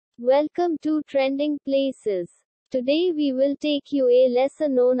Welcome to Trending Places. Today we will take you a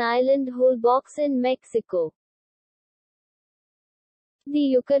lesser-known island, Holbox in Mexico. The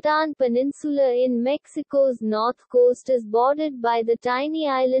Yucatan Peninsula in Mexico's north coast is bordered by the tiny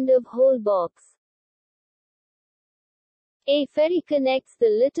island of Holbox. A ferry connects the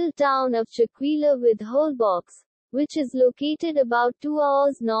little town of Chiquila with Holbox, which is located about 2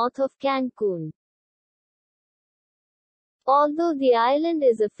 hours north of Cancun. Although the island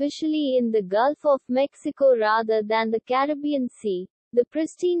is officially in the Gulf of Mexico rather than the Caribbean Sea, the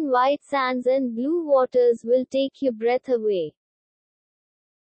pristine white sands and blue waters will take your breath away.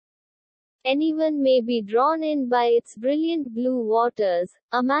 Anyone may be drawn in by its brilliant blue waters,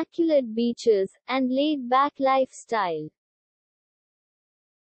 immaculate beaches, and laid-back lifestyle.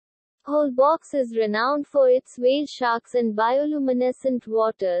 Holbox is renowned for its whale sharks and bioluminescent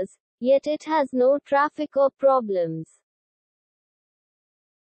waters, yet it has no traffic or problems.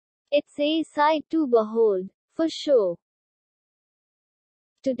 It's a sight to behold, for sure.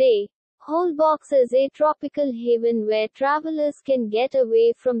 Today, Holbox is a tropical haven where travelers can get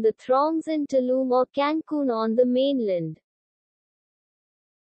away from the throngs in Tulum or Cancun on the mainland.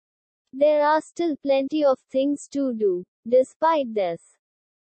 There are still plenty of things to do, despite this.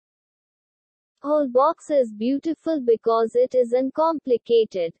 Holbox is beautiful because it is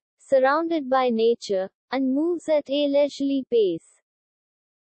uncomplicated, surrounded by nature, and moves at a leisurely pace.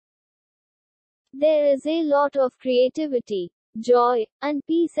 There is a lot of creativity, joy, and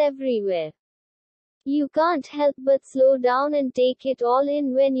peace everywhere. You can't help but slow down and take it all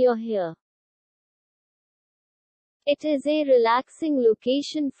in when you're here. It is a relaxing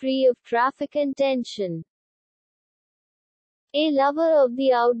location free of traffic and tension. A lover of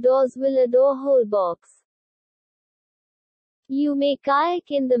the outdoors will adore Holbox. You may kayak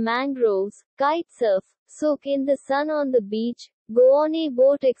in the mangroves, kite surf, soak in the sun on the beach, go on a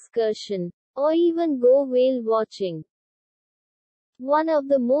boat excursion, or even go whale watching. One of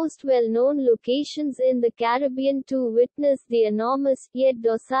the most well-known locations in the Caribbean to witness the enormous, yet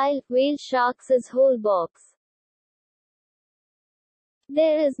docile, whale sharks is Holbox.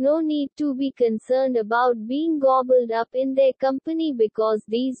 There is no need to be concerned about being gobbled up in their company because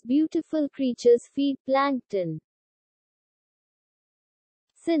these beautiful creatures feed plankton.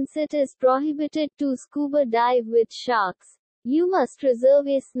 Since it is prohibited to scuba dive with sharks, you must reserve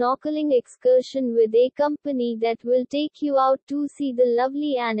a snorkeling excursion with a company that will take you out to see the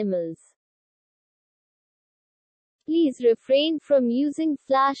lovely animals. Please refrain from using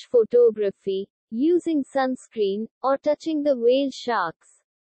flash photography, using sunscreen, or touching the whale sharks.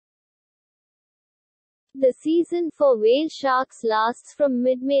 The season for whale sharks lasts from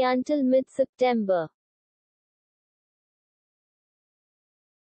mid-May until mid-September.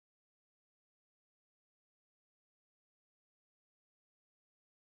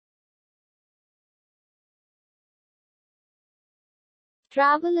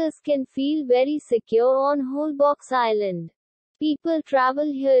 Travelers can feel very secure on Holbox Island. People travel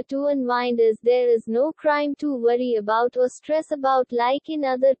here to unwind as there is no crime to worry about or stress about like in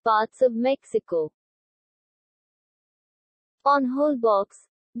other parts of Mexico. On Holbox,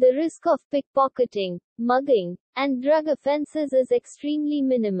 the risk of pickpocketing, mugging, and drug offenses is extremely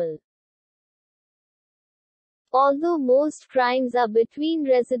minimal. Although most crimes are between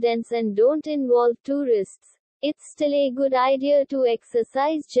residents and don't involve tourists, it's still a good idea to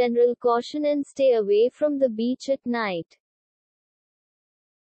exercise general caution and stay away from the beach at night.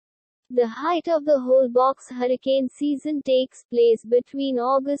 The height of the Holbox hurricane season takes place between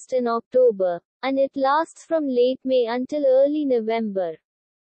August and October, and it lasts from late May until early November.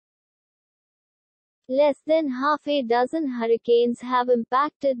 Less than half a dozen hurricanes have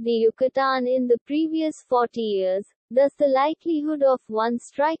impacted the Yucatan in the previous 40 years, thus the likelihood of one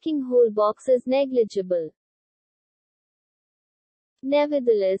striking Holbox is negligible.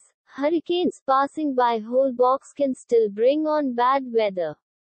 Nevertheless, hurricanes passing by Holbox can still bring on bad weather.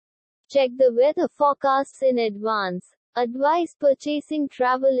 Check the weather forecasts in advance. Advise purchasing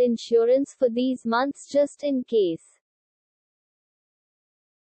travel insurance for these months just in case.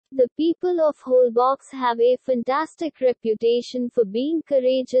 The people of Holbox have a fantastic reputation for being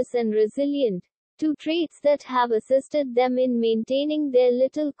courageous and resilient, two traits that have assisted them in maintaining their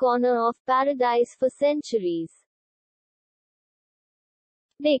little corner of paradise for centuries.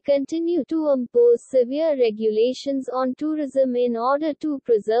 They continue to impose severe regulations on tourism in order to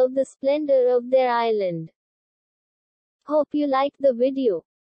preserve the splendor of their island. Hope you liked the video.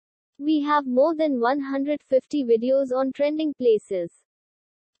 We have more than 150 videos on trending places.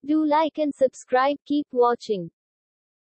 Do like and subscribe. Keep watching.